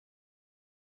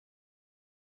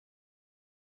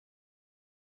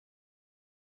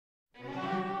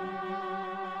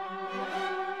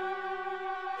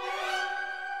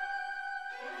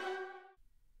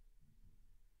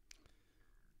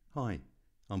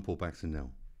I'm Paul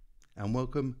Baxendale, and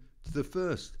welcome to the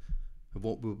first of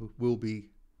what will be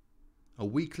a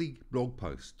weekly blog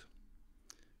post.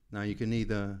 Now you can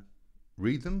either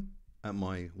read them at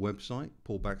my website,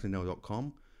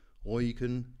 paulbaxendale.com, or you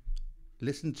can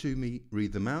listen to me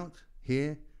read them out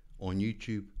here on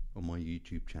YouTube on my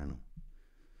YouTube channel.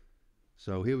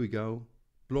 So here we go,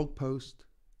 blog post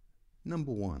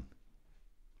number 1.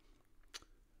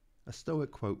 A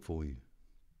Stoic quote for you.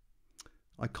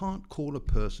 I can't call a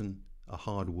person a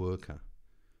hard worker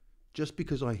just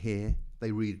because I hear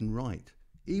they read and write,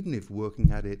 even if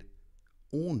working at it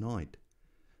all night.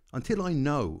 Until I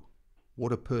know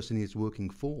what a person is working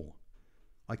for,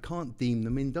 I can't deem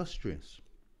them industrious.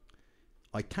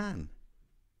 I can,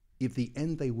 if the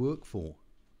end they work for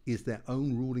is their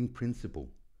own ruling principle,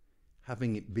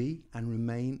 having it be and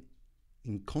remain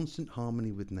in constant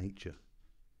harmony with nature.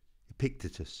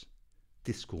 Epictetus,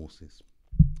 Discourses.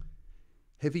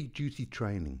 Heavy-duty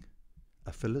training,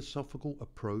 a philosophical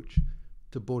approach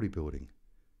to bodybuilding,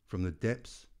 from the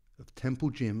depths of Temple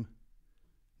Gym,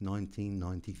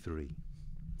 1993.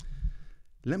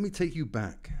 Let me take you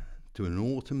back to an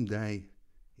autumn day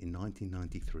in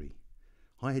 1993.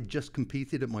 I had just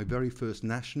competed at my very first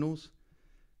nationals,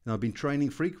 and I'd been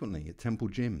training frequently at Temple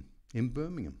Gym in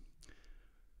Birmingham,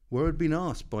 where I'd been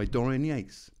asked by Dorian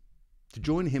Yates to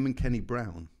join him and Kenny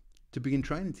Brown to begin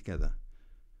training together,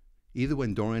 either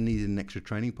when Dorian needed an extra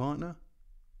training partner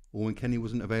or when Kenny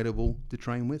wasn't available to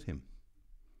train with him.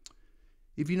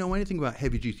 If you know anything about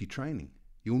heavy duty training,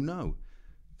 you'll know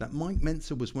that Mike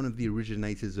Mentzer was one of the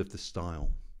originators of the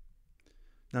style.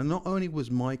 Now, not only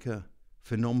was Mike a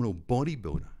phenomenal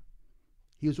bodybuilder,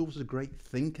 he was also a great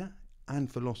thinker and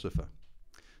philosopher.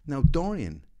 Now,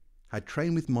 Dorian had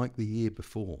trained with Mike the year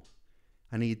before,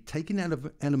 and he had taken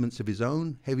elements of his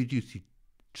own heavy duty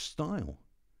style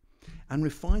and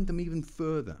refined them even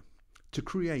further to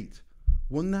create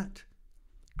one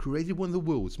of the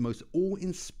world's most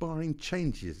awe-inspiring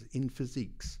changes in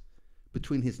physiques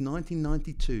between his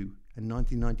 1992 and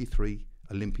 1993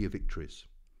 Olympia victories,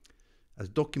 as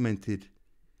documented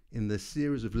in the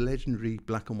series of legendary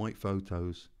black and white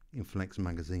photos in Flex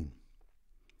magazine.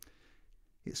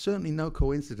 It's certainly no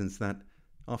coincidence that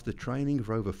after training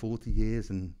for over 40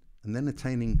 years and then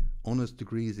attaining honours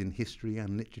degrees in history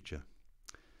and literature,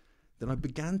 that I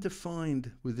began to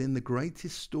find within the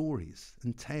greatest stories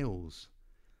and tales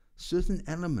certain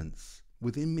elements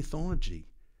within mythology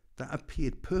that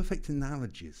appeared perfect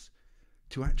analogies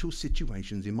to actual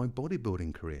situations in my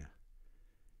bodybuilding career.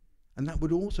 And that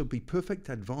would also be perfect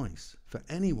advice for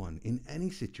anyone in any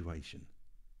situation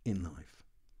in life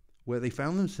where they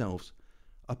found themselves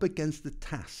up against the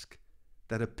task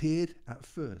that appeared at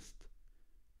first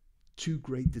too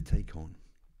great to take on.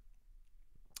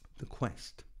 The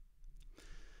quest.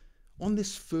 On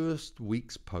this first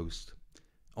week's post,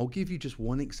 I'll give you just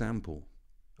one example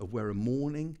of where a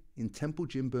morning in Temple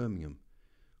Gym, Birmingham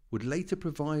would later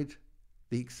provide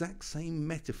the exact same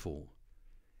metaphor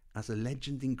as a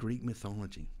legend in Greek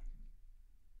mythology.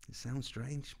 It sounds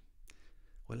strange?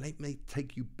 Well, let me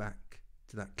take you back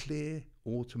to that clear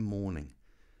autumn morning.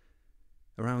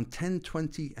 Around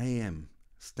 10:20 a.m.,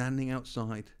 standing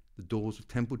outside the doors of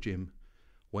Temple Gym,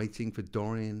 waiting for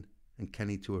Dorian and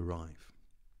Kenny to arrive.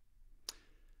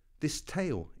 This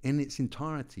tale in its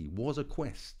entirety was a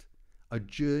quest, a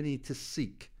journey to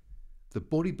seek the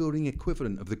bodybuilding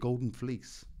equivalent of the Golden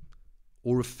Fleece,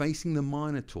 or of facing the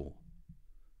Minotaur.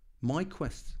 My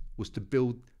quest was to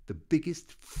build the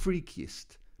biggest,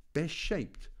 freakiest, best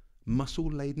shaped,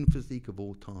 muscle-laden physique of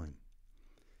all time.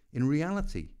 In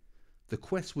reality, the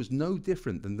quest was no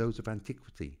different than those of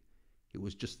antiquity. It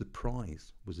was just the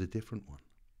prize was a different one.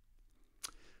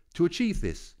 To achieve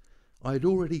this, I had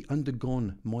already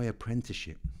undergone my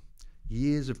apprenticeship,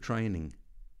 years of training.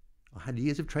 I had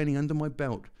years of training under my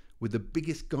belt with the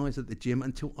biggest guys at the gym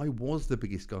until I was the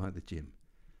biggest guy at the gym.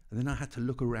 And then I had to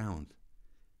look around,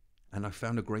 and I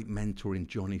found a great mentor in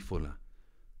Johnny Fuller,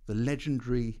 the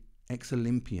legendary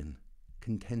ex-Olympian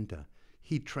contender.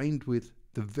 He trained with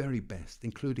the very best,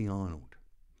 including Arnold.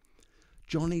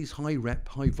 Johnny's high rep,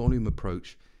 high volume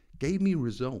approach gave me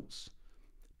results,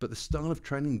 but the style of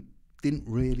training didn't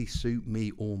really suit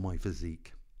me or my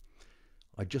physique.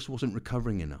 I just wasn't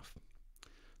recovering enough.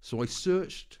 So I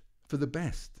searched for the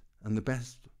best, and the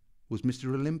best was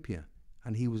Mr. Olympia,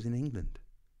 and he was in England,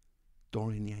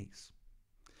 Dorian Yates.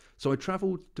 So I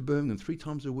travelled to Birmingham 3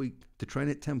 times a week to train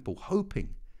at Temple,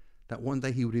 hoping that one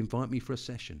day he would invite me for a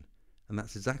session. And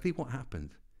that's exactly what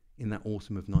happened in that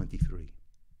autumn of '93.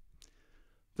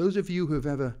 Those of you who have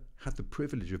ever had the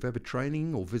privilege of ever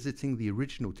training or visiting the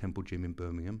original Temple Gym in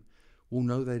Birmingham will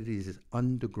know that it is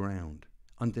underground,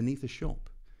 underneath a shop,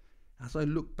 As I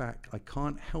look back, I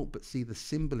can't help but see the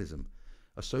symbolism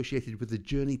associated with the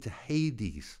journey to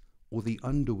Hades, or the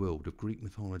underworld of Greek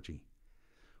mythology,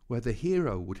 where the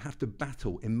hero would have to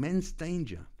battle immense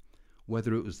danger,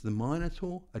 whether it was the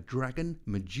Minotaur, a dragon,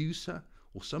 Medusa,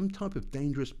 or some type of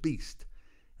dangerous beast,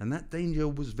 and that danger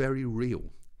was very real.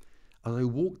 As I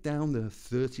walked down the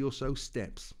 30 or so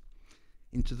steps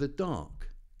into the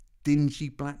dark, dingy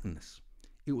blackness,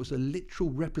 it was a literal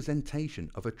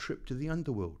representation of a trip to the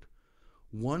underworld,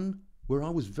 one where I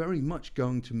was very much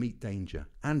going to meet danger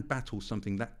and battle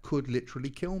something that could literally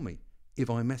kill me if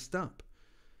I messed up.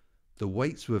 The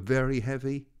weights were very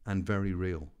heavy and very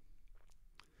real.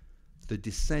 The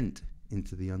descent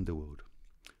into the underworld.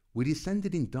 We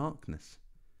descended in darkness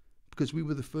because we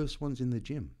were the first ones in the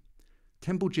gym.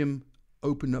 Temple Gym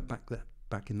opened up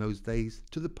back in those days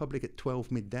to the public at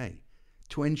 12 midday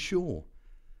to ensure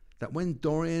that when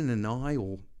Dorian and I,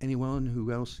 or anyone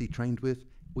who else he trained with,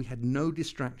 we had no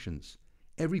distractions.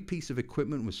 Every piece of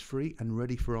equipment was free and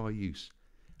ready for our use,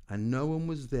 and no one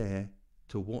was there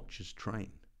to watch us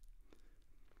train.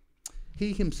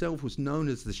 He himself was known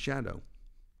as the Shadow,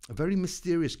 a very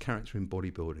mysterious character in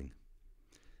bodybuilding,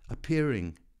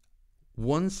 appearing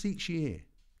once each year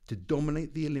to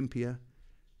dominate the Olympia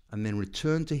and then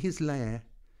return to his lair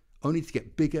only to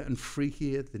get bigger and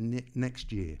freakier the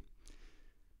next year.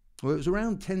 Well, it was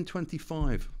around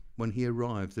 10:25 when he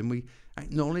arrived, and we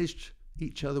acknowledged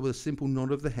each other with a simple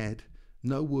nod of the head.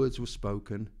 No words were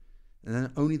spoken, and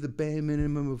then only the bare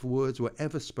minimum of words were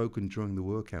ever spoken during the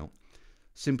workout.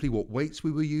 Simply what weights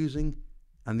we were using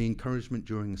and the encouragement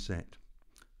during the set.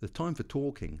 The time for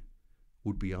talking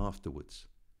would be afterwards,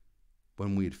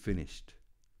 when we had finished,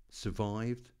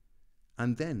 survived,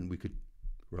 and then we could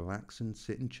relax and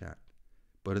sit and chat.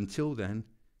 But until then,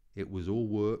 it was all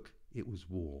work, it was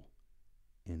war.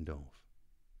 End of.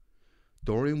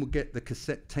 Dorian would get the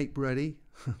cassette tape ready,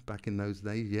 back in those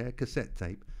days, yeah, cassette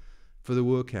tape, for the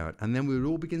workout. And then we would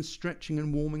all begin stretching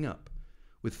and warming up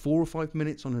with 4 or 5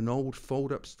 minutes on an old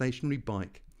fold-up stationary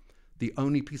bike, the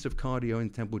only piece of cardio in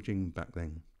Temple Gym back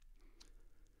then.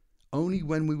 Only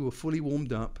when we were fully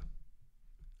warmed up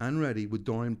and ready would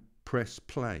Dorian press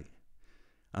play,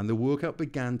 and the workout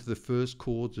began to the first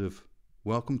chords of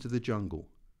Welcome to the Jungle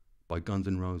by Guns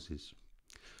N' Roses.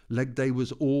 Leg day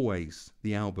was always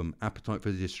the album Appetite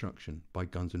for Destruction by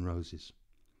Guns N' Roses.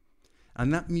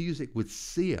 And that music would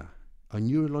sear a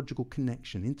neurological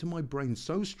connection into my brain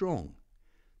so strong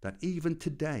that even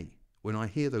today, when I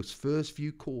hear those first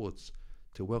few chords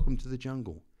to Welcome to the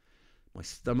Jungle, my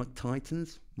stomach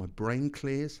tightens, my brain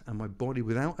clears, and my body,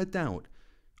 without a doubt,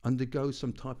 undergoes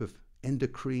some type of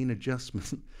endocrine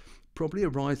adjustment, probably a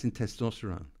rise in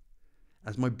testosterone,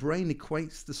 as my brain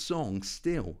equates the song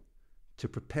still to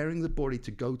preparing the body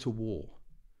to go to war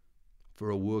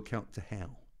for a workout to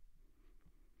hell.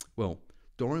 Well,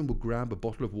 Dorian would grab a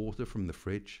bottle of water from the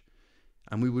fridge,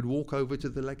 and we would walk over to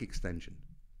the leg extension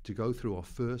to go through our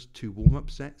first 2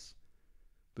 warm-up sets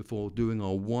before doing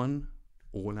our 1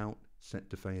 all-out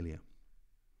set to failure.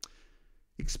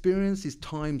 Experience is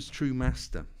time's true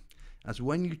master, as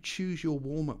when you choose your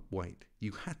warm-up weight,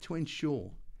 you had to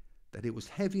ensure that it was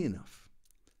heavy enough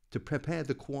to prepare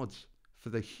the quads for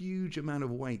the huge amount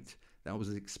of weight that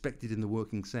was expected in the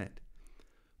working set,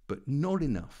 but not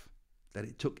enough that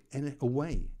it took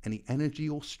away any energy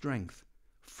or strength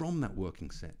from that working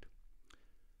set.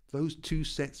 Those 2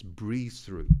 sets breezed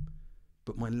through,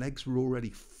 but my legs were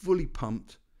already fully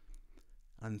pumped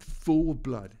and full of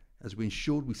blood as we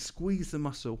ensured we squeezed the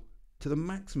muscle to the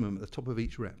maximum at the top of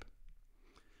each rep.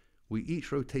 We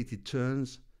each rotated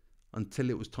turns until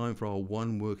it was time for our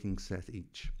 1 working set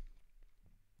each.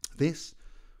 This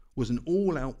was an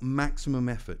all-out maximum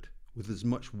effort with as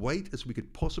much weight as we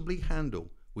could possibly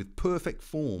handle, with perfect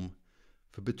form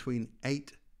for between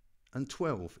 8 and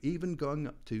 12, even going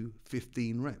up to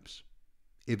 15 reps,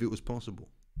 if it was possible.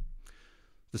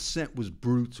 The set was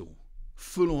brutal,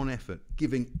 full-on effort,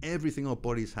 giving everything our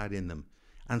bodies had in them,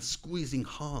 and squeezing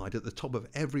hard at the top of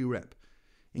every rep,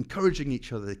 encouraging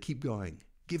each other to keep going,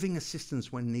 giving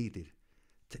assistance when needed,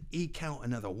 to eke out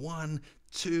another 1,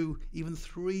 2, even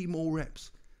 3 more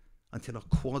reps until our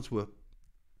quads were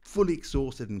fully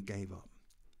exhausted and gave up.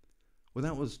 Well,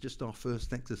 that was just our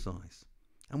first exercise,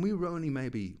 and we were only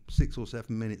maybe 6 or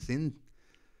 7 minutes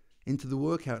into the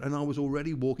workout, and I was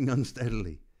already walking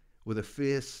unsteadily with a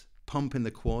fierce pump in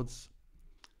the quads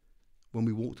when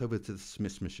we walked over to the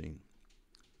Smith's machine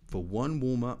for 1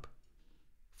 warm-up,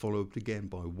 followed again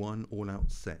by 1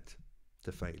 all-out set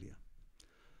to failure.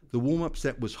 The warm-up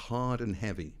set was hard and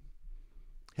heavy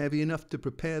enough to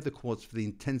prepare the quads for the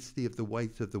intensity of the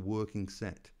weight of the working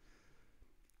set.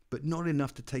 but not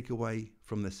enough to take away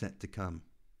from the set to come.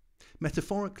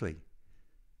 Metaphorically,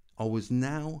 I was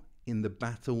now in the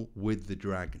battle with the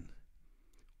dragon.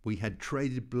 We had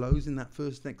traded blows in that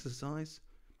first exercise,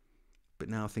 but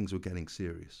now things were getting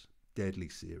serious, deadly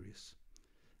serious,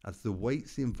 as the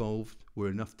weights involved were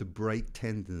enough to break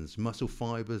tendons, muscle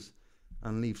fibers,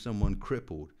 and leave someone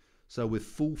crippled. So with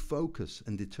full focus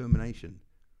and determination,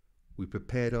 we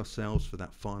prepared ourselves for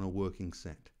that final working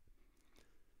set.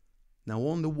 Now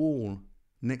on the wall,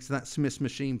 next to that Smith's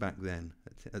machine back then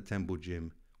at Temple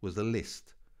Gym, was a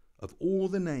list of all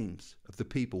the names of the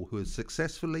people who had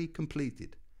successfully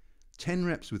completed 10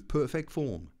 reps with perfect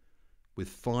form with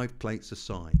 5 plates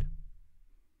aside.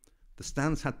 The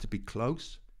stands had to be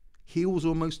close, heels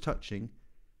almost touching,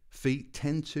 feet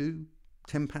 10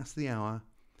 past the hour,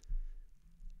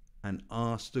 and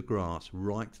arse to grass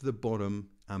right to the bottom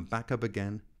and back up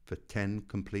again for 10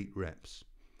 complete reps.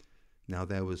 Now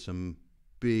there were some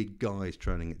big guys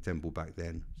training at Temple back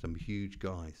then, some huge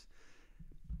guys.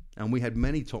 And we had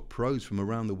many top pros from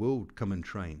around the world come and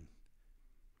train.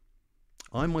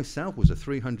 I myself was a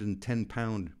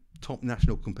 310-pound top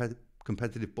national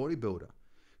competitive bodybuilder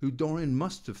who Dorian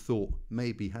must have thought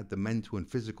maybe had the mental and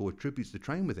physical attributes to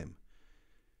train with him.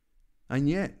 And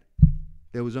yet,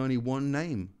 there was only one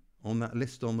name on that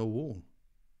list on the wall.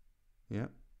 Yeah,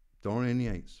 Dorian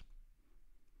Yates.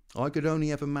 I could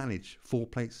only ever manage 4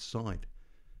 plates aside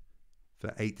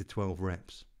for 8 to 12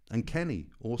 reps. And Kenny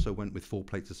also went with 4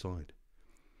 plates aside.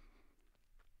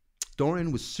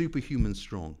 Dorian was superhuman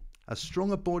strong, as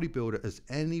strong a bodybuilder as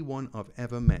anyone I've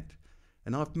ever met.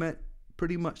 And I've met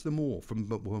pretty much them all from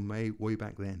way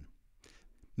back then.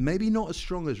 Maybe not as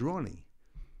strong as Ronnie,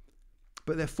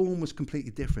 but their form was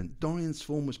completely different. Dorian's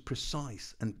form was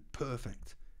precise and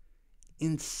perfect,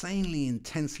 insanely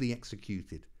intensely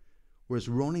executed, whereas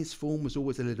Ronnie's form was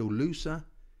always a little looser,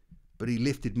 but he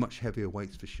lifted much heavier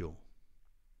weights for sure.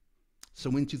 So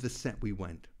into the set we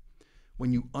went.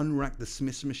 When you unracked the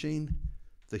Smith's machine,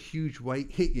 the huge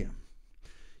weight hit you.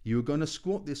 You were going to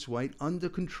squat this weight under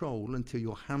control until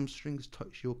your hamstrings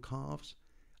touch your calves,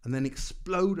 and then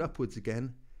explode upwards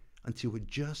again until you were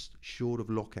just short of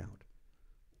lockout.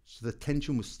 So the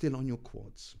tension was still on your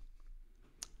quads.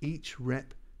 Each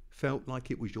rep felt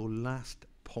like it was your last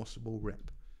possible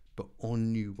rep, but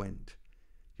on you went.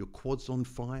 Your quads on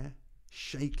fire,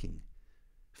 shaking,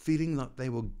 feeling like they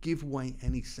will give way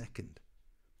any second.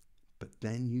 But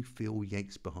then you feel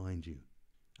Yates behind you,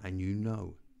 and you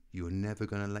know you are never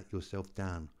going to let yourself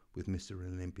down with Mr.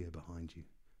 Olympia behind you.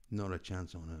 Not a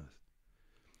chance on earth.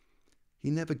 He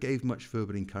never gave much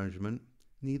verbal encouragement,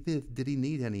 neither did he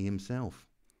need any himself.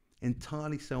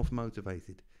 Entirely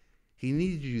self-motivated. He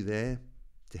needed you there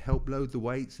to help load the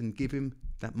weights and give him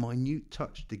that minute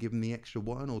touch to give him the extra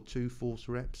 1 or 2 force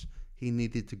reps he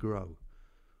needed to grow.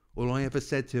 All I ever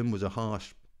said to him was a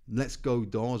harsh, "Let's go,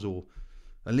 Dawes," or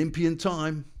 "Olympian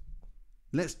time.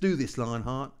 Let's do this,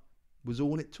 Lionheart," was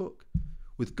all it took.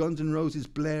 With Guns N' Roses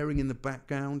blaring in the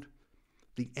background,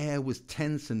 the air was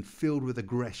tense and filled with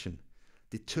aggression,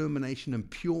 determination and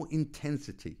pure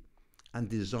intensity and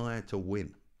desire to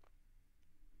win.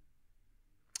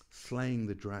 Slaying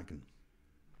the dragon.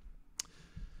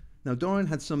 Now Dorian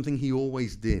had something he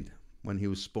always did when he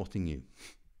was spotting you.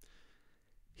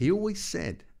 He always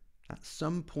said at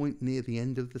some point near the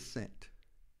end of the set,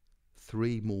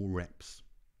 3 more reps.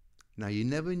 Now you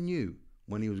never knew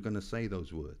when he was going to say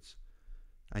those words,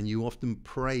 and you often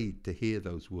prayed to hear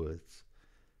those words.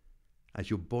 As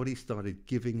your body started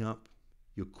giving up,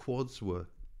 your quads were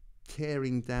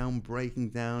tearing down,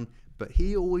 breaking down, but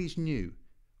he always knew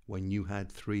when you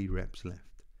had 3 reps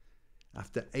left.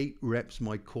 After 8 reps,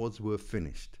 my quads were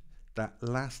finished. That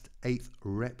last 8th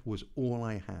rep was all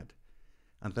I had,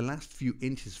 and the last few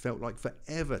inches felt like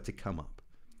forever to come up.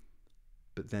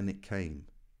 But then it came.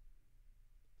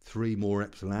 3 more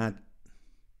reps, lad.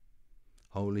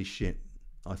 Holy shit.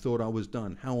 I thought I was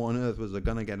done. How on earth was I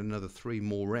going to get another 3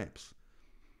 more reps?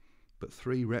 But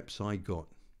 3 reps I got.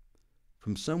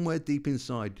 From somewhere deep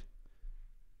inside,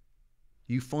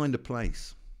 you find a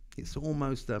place. It's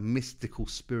almost a mystical,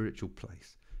 spiritual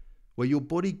place where your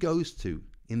body goes to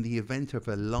in the event of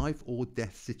a life or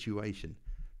death situation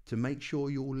to make sure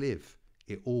you'll live.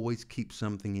 It always keeps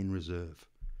something in reserve.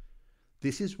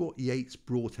 This is what Yates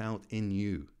brought out in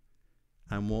you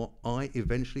and what I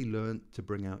eventually learned to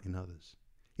bring out in others.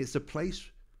 It's a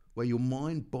place where your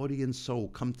mind, body and soul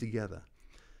come together.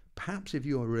 Perhaps if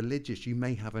you are religious, you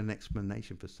may have an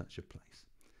explanation for such a place.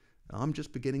 I'm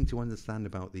just beginning to understand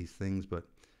about these things, but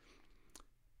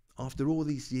after all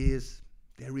these years,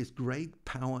 there is great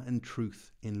power and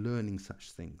truth in learning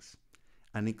such things,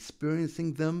 and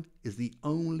experiencing them is the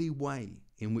only way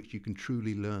in which you can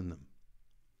truly learn them.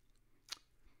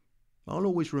 I'll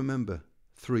always remember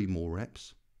 3 more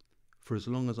reps for as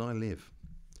long as I live.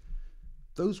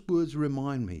 Those words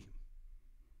remind me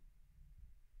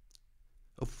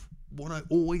of what I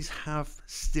always have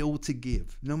still to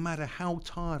give, no matter how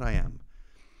tired I am,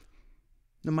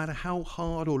 no matter how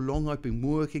hard or long I've been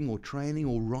working or training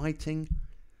or writing,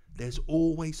 there's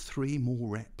always 3 more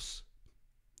reps.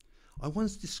 I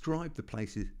once described the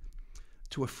places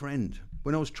to a friend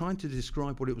when I was trying to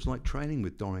describe what it was like training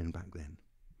with Dorian back then.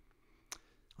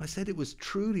 I said it was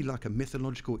truly like a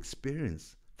mythological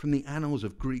experience from the annals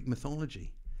of Greek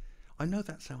mythology. I know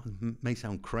that may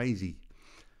sound crazy,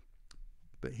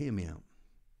 but hear me out.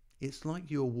 It's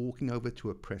like you're walking over to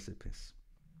a precipice.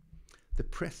 The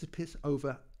precipice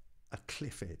over a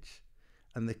cliff edge,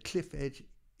 and the cliff edge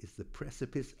is the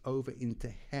precipice over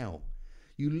into hell.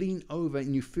 You lean over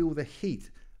and you feel the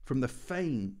heat from the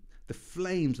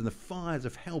flames and the fires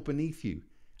of hell beneath you,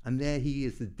 and there he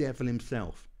is, the devil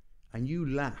himself, and you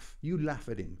laugh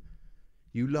at him.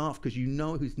 You laugh because you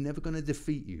know he's never going to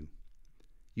defeat you.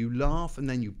 You laugh, and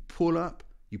then you pull up,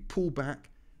 you pull back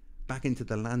into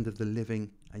the land of the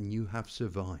living, and you have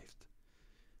survived.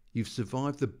 You've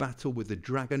survived the battle with the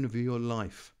dragon of your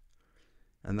life.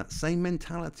 And that same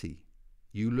mentality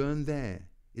you learn there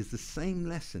is the same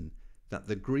lesson that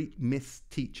the Greek myths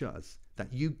teach us,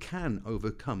 that you can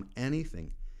overcome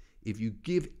anything if you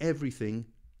give everything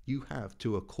you have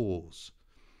to a cause.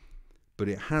 But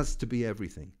it has to be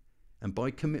everything. And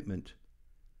by commitment,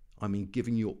 I mean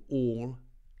giving your all,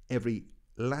 every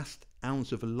last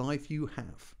ounce of life you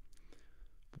have.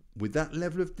 With that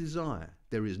level of desire,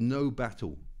 there is no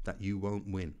battle that you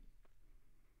won't win.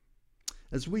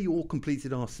 As we all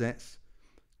completed our sets,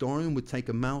 Dorian would take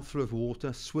a mouthful of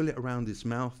water, swill it around his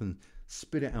mouth, and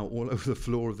spit it out all over the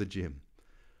floor of the gym.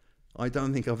 I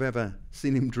don't think I've ever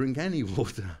seen him drink any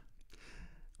water.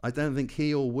 I don't think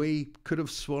he or we could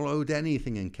have swallowed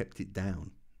anything and kept it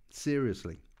down.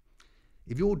 Seriously.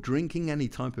 If you're drinking any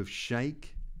type of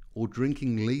shake or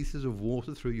drinking liters of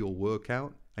water through your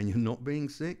workout and you're not being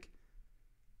sick,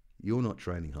 you're not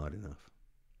training hard enough.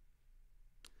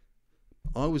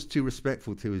 I was too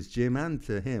respectful to his gym and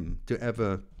to him to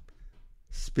ever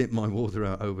spit my water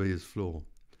out over his floor.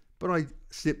 But I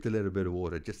sipped a little bit of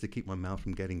water just to keep my mouth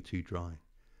from getting too dry.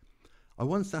 I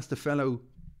once asked a fellow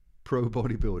pro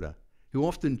bodybuilder who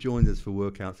often joined us for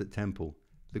workouts at Temple,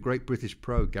 the great British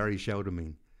pro Gary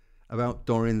Sheldon, about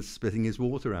Dorian spitting his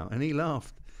water out, and he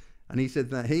laughed. And he said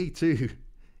that he too,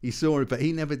 he saw it, but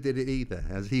he never did it either,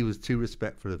 as he was too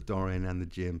respectful of Dorian and the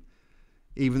gym,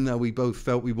 even though we both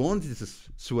felt we wanted to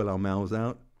swill our mouths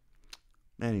out.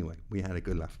 Anyway, we had a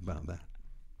good laugh about that.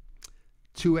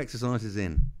 2 exercises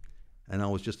in, and I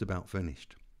was just about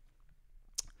finished.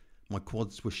 My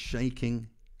quads were shaking,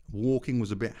 walking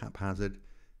was a bit haphazard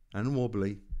and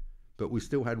wobbly, but we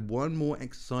still had 1 more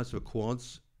exercise for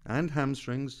quads and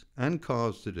hamstrings and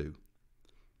calves to do.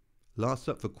 Last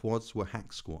up for quads were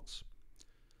hack squats.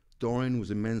 Dorian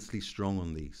was immensely strong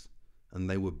on these, and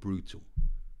they were brutal.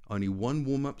 Only 1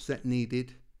 warm-up set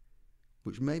needed,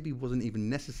 which maybe wasn't even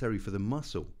necessary for the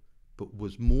muscle, but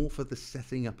was more for the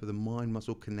setting up of the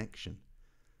mind-muscle connection,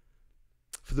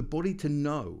 for the body to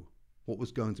know what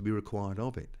was going to be required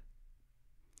of it.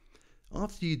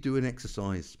 After you do an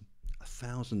exercise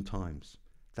 1,000 times,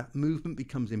 that movement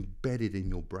becomes embedded in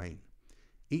your brain.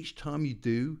 Each time you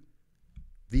do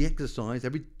the exercise,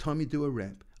 every time you do a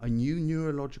rep, a new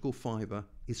neurological fiber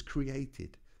is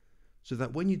created, so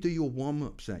that when you do your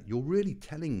warm-up set, you're really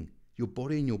telling your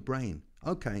body and your brain,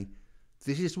 okay,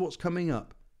 this is what's coming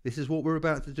up. This is what we're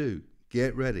about to do.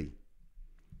 Get ready.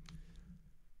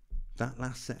 That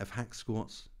last set of hack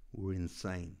squats were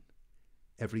insane.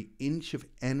 Every inch of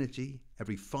energy,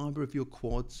 every fiber of your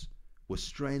quads were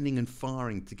straining and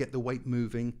firing to get the weight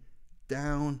moving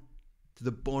down to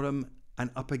the bottom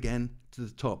and up again to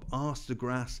the top, arse to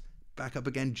grass, back up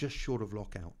again, just short of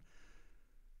lockout.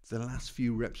 The last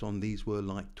few reps on these were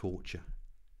like torture.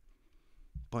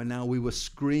 By now we were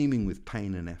screaming with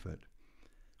pain and effort.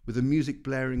 With the music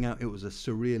blaring out, it was a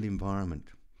surreal environment.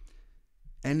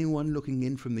 Anyone looking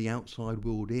in from the outside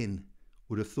world in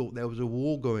would have thought there was a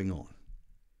war going on.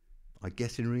 I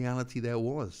guess in reality there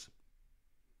was.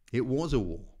 It was a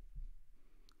war.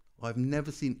 I've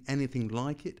never seen anything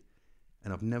like it,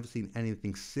 and I've never seen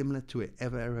anything similar to it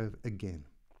ever again.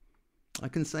 I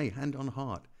can say, hand on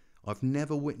heart, I've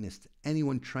never witnessed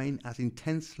anyone train as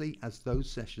intensely as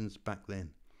those sessions back then.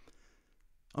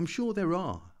 I'm sure there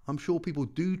are. I'm sure people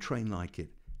do train like it.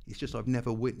 It's just I've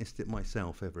never witnessed it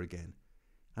myself ever again.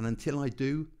 And until I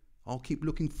do, I'll keep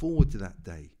looking forward to that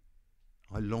day.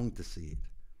 I long to see it.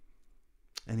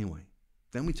 Anyway,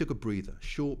 Then we took a breather,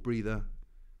 short breather,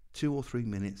 2 or 3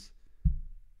 minutes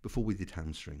before we did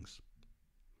hamstrings.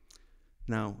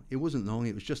 Now, it wasn't long,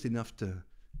 it was just enough to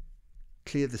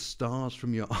clear the stars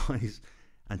from your eyes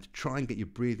and to try and get your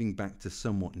breathing back to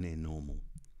somewhat near normal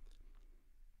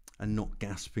and not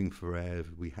gasping for air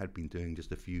we had been doing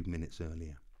just a few minutes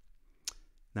earlier.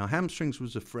 Now, hamstrings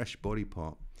was a fresh body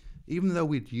part. Even though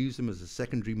we'd use them as a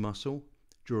secondary muscle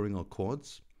during our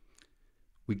quads,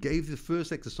 we gave the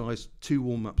first exercise 2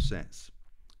 warm-up sets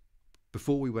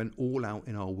before we went all out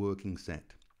in our working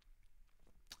set.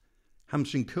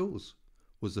 Hamstring curls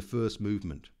was the first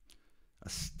movement. A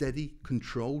steady,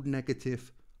 controlled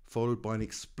negative followed by an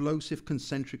explosive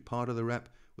concentric part of the rep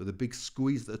with a big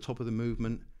squeeze at the top of the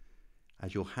movement.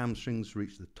 As your hamstrings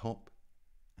reached the top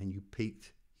and you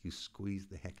peaked, you squeezed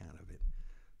the heck out of it.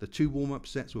 The 2 warm-up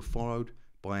sets were followed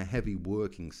by a heavy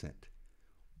working set.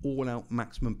 All out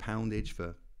maximum poundage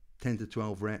for 10 to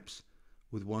 12 reps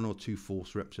with 1 or 2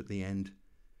 force reps at the end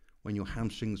when your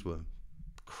hamstrings were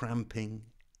cramping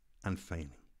and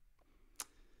failing.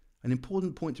 An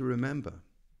important point to remember,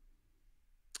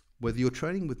 whether you're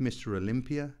training with Mr.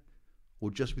 Olympia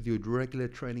or just with your regular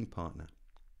training partner,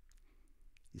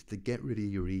 is to get rid of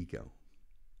your ego.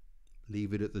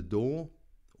 Leave it at the door,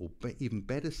 or even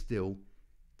better still,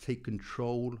 take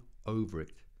control over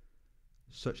it,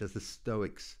 such as the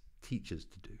Stoics teach us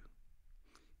to do.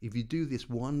 If you do this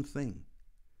one thing,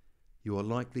 you are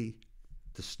likely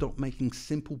to stop making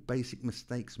simple basic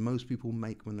mistakes most people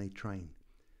make when they train.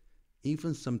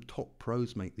 Even some top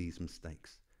pros make these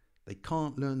mistakes. They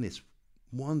can't learn this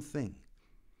one thing.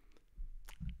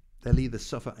 They'll either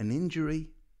suffer an injury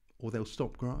or they'll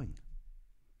stop growing.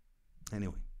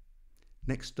 Anyway,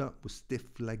 next up was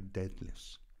stiff leg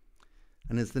deadlifts.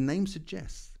 And as the name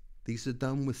suggests, these are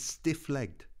done with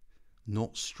stiff-legged,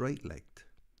 not straight-legged.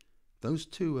 Those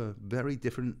two are very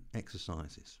different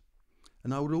exercises.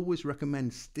 And I would always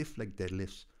recommend stiff-leg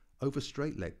deadlifts over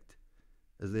straight-legged,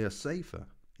 as they are safer,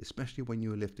 especially when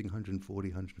you are lifting 140,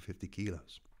 150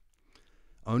 kilos.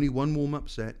 Only 1 warm-up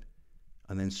set,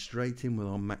 and then straight in with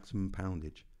our maximum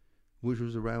poundage, which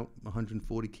was around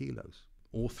 140 kilos,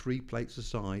 or 3 plates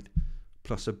aside,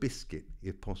 plus a biscuit,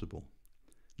 if possible.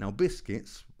 Now,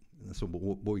 biscuits, that's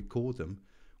what we called them,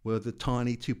 were the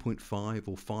tiny 2.5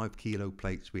 or 5 kilo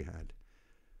plates we had,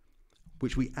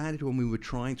 which we added when we were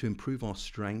trying to improve our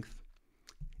strength,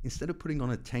 instead of putting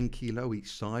on a 10 kilo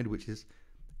each side, which is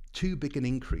too big an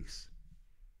increase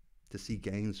to see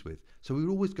gains with. So we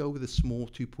would always go with a small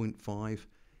 2.5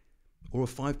 or a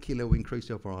 5 kilo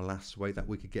increase over our last weight that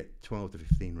we could get 12 to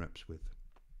 15 reps with.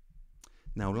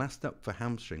 Now, last up for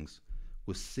hamstrings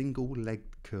was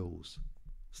single-legged curls,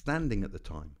 standing at the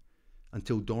time,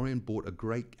 until Dorian bought a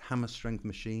great hammer strength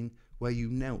machine where you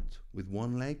knelt with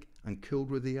one leg and curled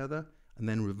with the other, and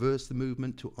then reversed the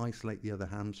movement to isolate the other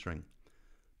hamstring.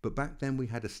 But back then we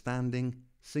had a standing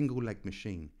single leg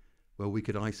machine where we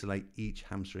could isolate each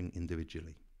hamstring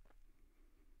individually.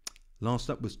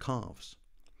 Last up was calves.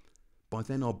 By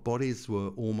then our bodies were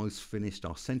almost finished,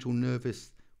 our central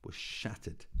nervous was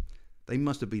shattered. They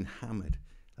must have been hammered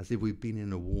as if we'd been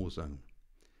in a war zone.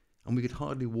 And we could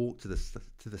hardly walk to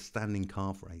the standing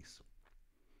calf raise.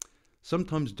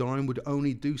 Sometimes Dorian would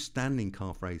only do standing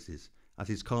calf raises as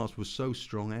his calves were so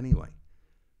strong anyway.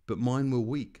 But mine were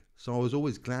weak, so I was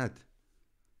always glad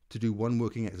to do one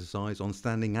working exercise on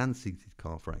standing and seated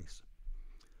calf raise.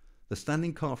 The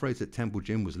standing calf raise at Temple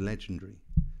Gym was legendary.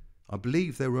 I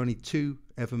believe there were only 2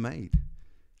 ever made.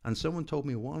 And someone told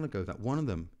me a while ago that one of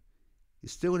them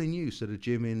is still in use at a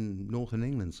gym in northern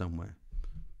England somewhere.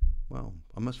 Well,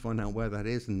 I must find out where that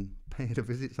is and pay it a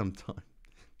visit sometime.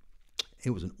 It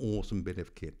was an awesome bit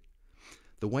of kit.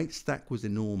 The weight stack was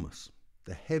enormous.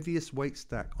 The heaviest weight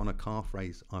stack on a calf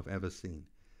raise I've ever seen.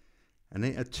 And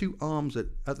it had 2 arms at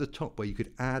the top where you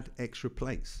could add extra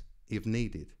plates if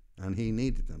needed. And he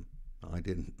needed them. I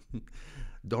didn't.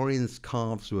 Dorian's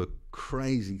calves were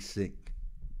crazy sick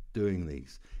doing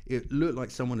these. It looked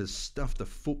like someone had stuffed a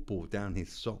football down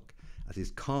his sock as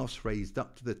his calves raised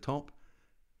up to the top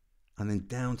and then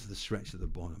down to the stretch at the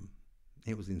bottom.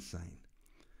 It was insane.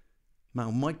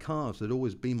 Now, my calves had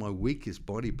always been my weakest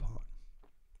body part.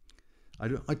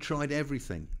 I tried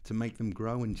everything to make them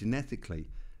grow, and genetically,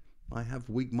 I have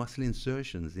weak muscle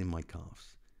insertions in my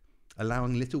calves,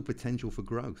 allowing little potential for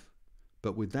growth.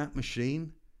 But with that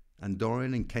machine and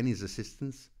Dorian and Kenny's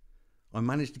assistance, I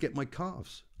managed to get my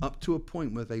calves up to a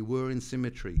point where they were in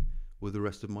symmetry with the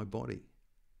rest of my body.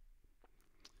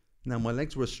 Now, my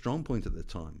legs were a strong point at the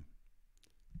time,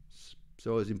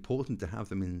 so it was important to have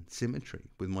them in symmetry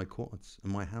with my quads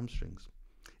and my hamstrings.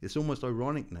 It's almost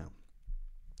ironic now,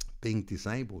 being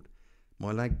disabled.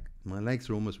 My My legs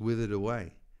are almost withered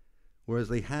away, whereas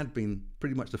they had been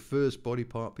pretty much the first body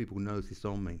part people noticed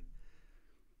on me.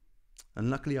 And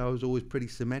luckily I was always pretty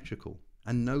symmetrical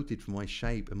and noted for my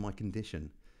shape and my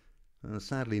condition,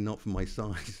 sadly not for my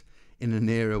size, in an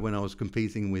era when I was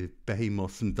competing with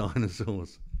behemoths and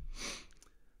dinosaurs.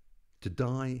 To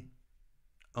die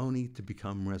only to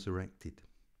become resurrected.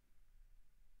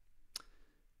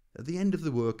 At the end of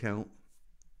the workout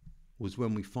was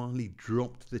when we finally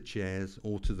dropped the chairs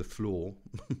all to the floor,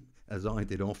 as I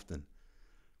did often,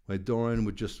 where Dorian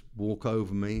would just walk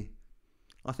over me,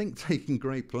 I think taking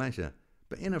great pleasure,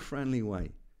 but in a friendly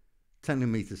way,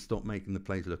 telling me to stop making the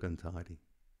place look untidy.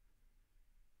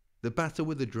 The battle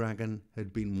with the dragon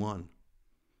had been won,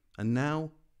 and now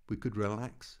we could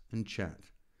relax and chat.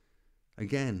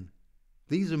 Again,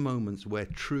 these are moments where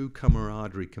true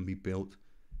camaraderie can be built,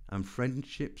 and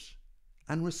friendships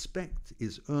and respect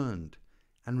is earned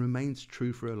and remains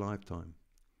true for a lifetime.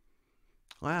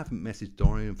 I haven't messaged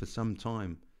Dorian for some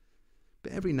time,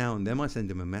 but every now and then I send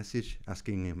him a message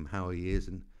asking him how he is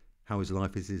and how his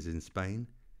life is in Spain,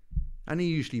 and he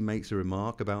usually makes a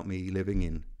remark about me living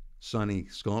in sunny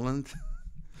Scotland.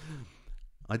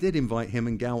 I did invite him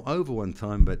and Gal over one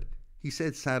time, but he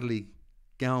said sadly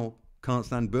Gal can't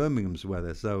stand Birmingham's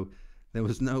weather, so there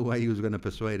was no way he was going to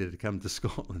persuade her to come to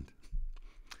Scotland.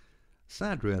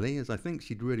 Sad really, as I think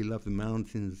she'd really love the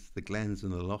mountains, the glens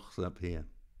and the lochs up here.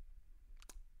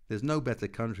 There's no better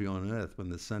country on earth when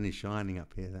the sun is shining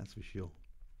up here, that's for sure.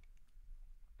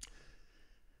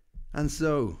 And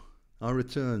so I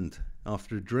returned.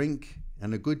 After a drink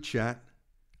and a good chat,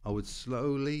 I would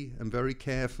slowly and very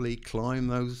carefully climb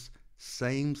those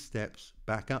same steps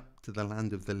back up to the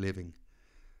land of the living,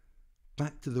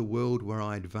 back to the world where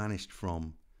I had vanished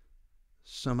from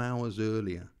some hours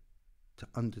earlier to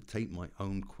undertake my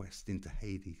own quest into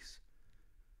Hades,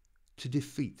 to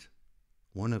defeat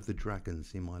one of the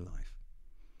dragons in my life.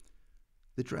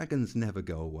 The dragons never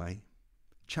go away.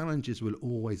 Challenges will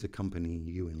always accompany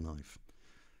you in life,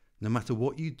 no matter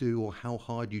what you do or how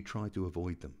hard you try to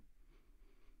avoid them.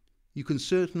 You can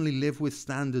certainly live with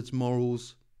standards,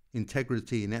 morals,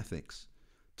 integrity and ethics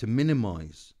to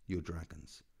minimize your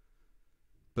dragons.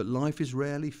 But life is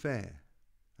rarely fair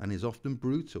and is often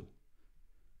brutal.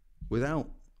 Without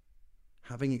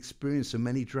having experienced so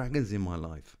many dragons in my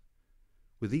life,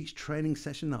 with each training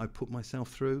session that I put myself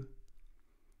through,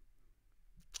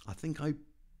 I think I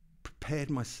prepared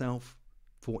myself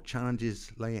for what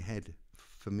challenges lay ahead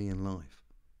for me in life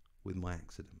with my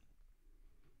accident.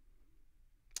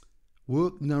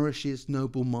 Work nourishes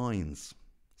noble minds,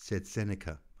 said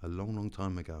Seneca a long, long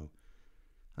time ago.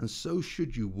 And so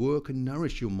should you work and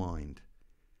nourish your mind.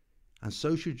 And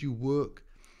so should you work,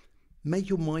 make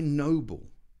your mind noble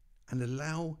and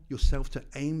allow yourself to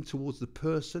aim towards the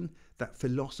person that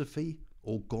philosophy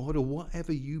or God or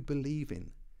whatever you believe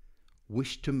in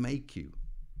wish to make you.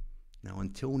 Now,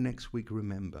 until next week,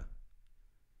 remember,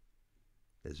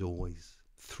 there's always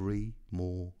 3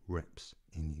 more reps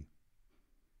in you.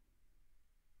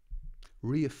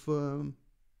 Reaffirm,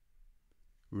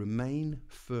 remain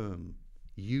firm.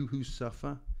 You who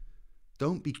suffer,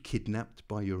 don't be kidnapped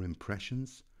by your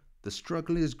impressions. The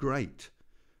struggle is great,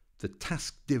 the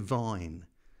task divine,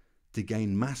 to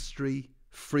gain mastery,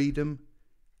 freedom,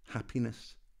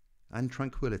 happiness, and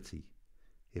tranquility.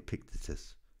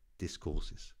 Epictetus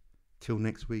discourses. Till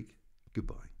next week,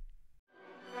 goodbye.